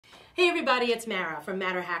Hey everybody, it's Mara from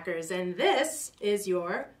MatterHackers, and this is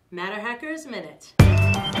your MatterHackers Minute.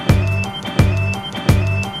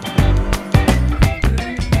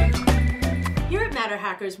 Here at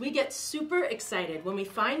MatterHackers, we get super excited when we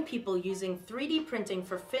find people using 3D printing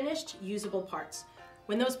for finished, usable parts.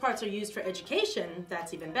 When those parts are used for education,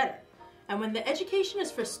 that's even better. And when the education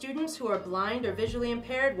is for students who are blind or visually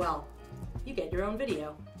impaired, well, you get your own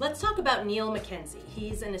video. Let's talk about Neal McKenzie.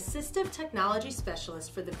 He's an Assistive Technology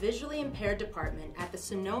Specialist for the Visually Impaired Department at the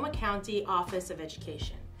Sonoma County Office of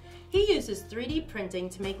Education. He uses 3D printing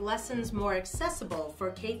to make lessons more accessible for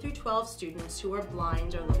K-12 students who are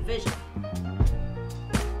blind or low vision.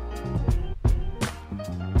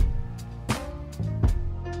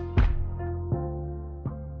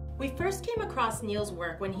 We first came across Neal's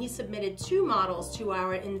work when he submitted 2 models to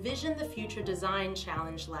our Envision the Future Design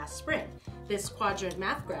challenge last spring, this quadrant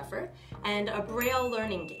math grapher and a Braille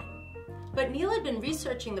learning game. But Neal had been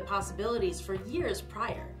researching the possibilities for years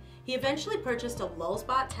prior. He eventually purchased a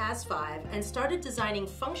Lulzbot TAS 5 and started designing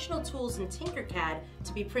functional tools in Tinkercad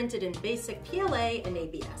to be printed in basic PLA and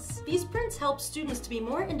ABS. These prints help students to be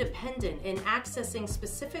more independent in accessing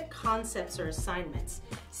specific concepts or assignments,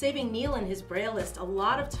 saving Neal and his Brailleist a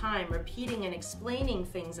lot of time repeating and explaining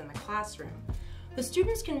things in the classroom. The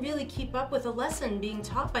students can really keep up with a lesson being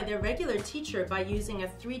taught by their regular teacher by using a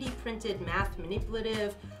 3D printed math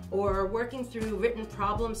manipulative or working through written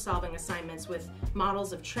problem-solving assignments with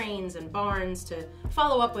models of trains and barns to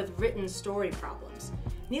follow up with written story problems.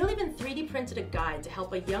 Neal even 3D printed a guide to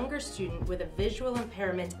help a younger student with a visual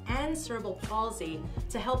impairment and cerebral palsy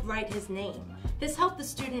to help write his name. This helped the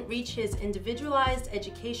student reach his individualized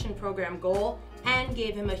education program goal and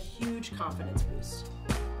gave him a huge confidence boost.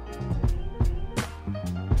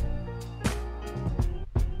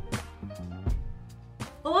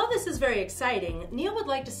 While all this is very exciting, Neal would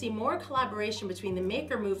like to see more collaboration between the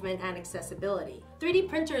maker movement and accessibility. 3D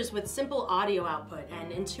printers with simple audio output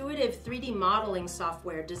and intuitive 3D modeling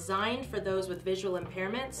software designed for those with visual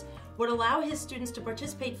impairments would allow his students to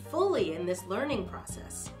participate fully in this learning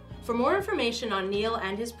process. For more information on Neal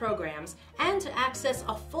and his programs, and to access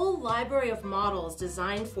a full library of models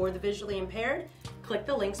designed for the visually impaired, click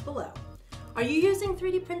the links below. Are you using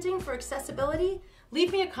 3D printing for accessibility?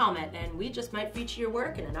 Leave me a comment and we just might feature your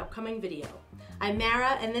work in an upcoming video. I'm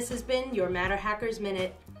Mara and this has been your MatterHackers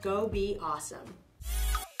Minute. Go be awesome.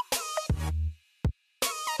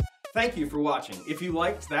 Thank you for watching. If you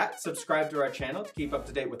liked that, subscribe to our channel to keep up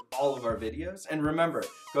to date with all of our videos. And remember,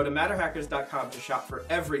 go to matterhackers.com to shop for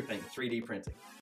everything 3D printing.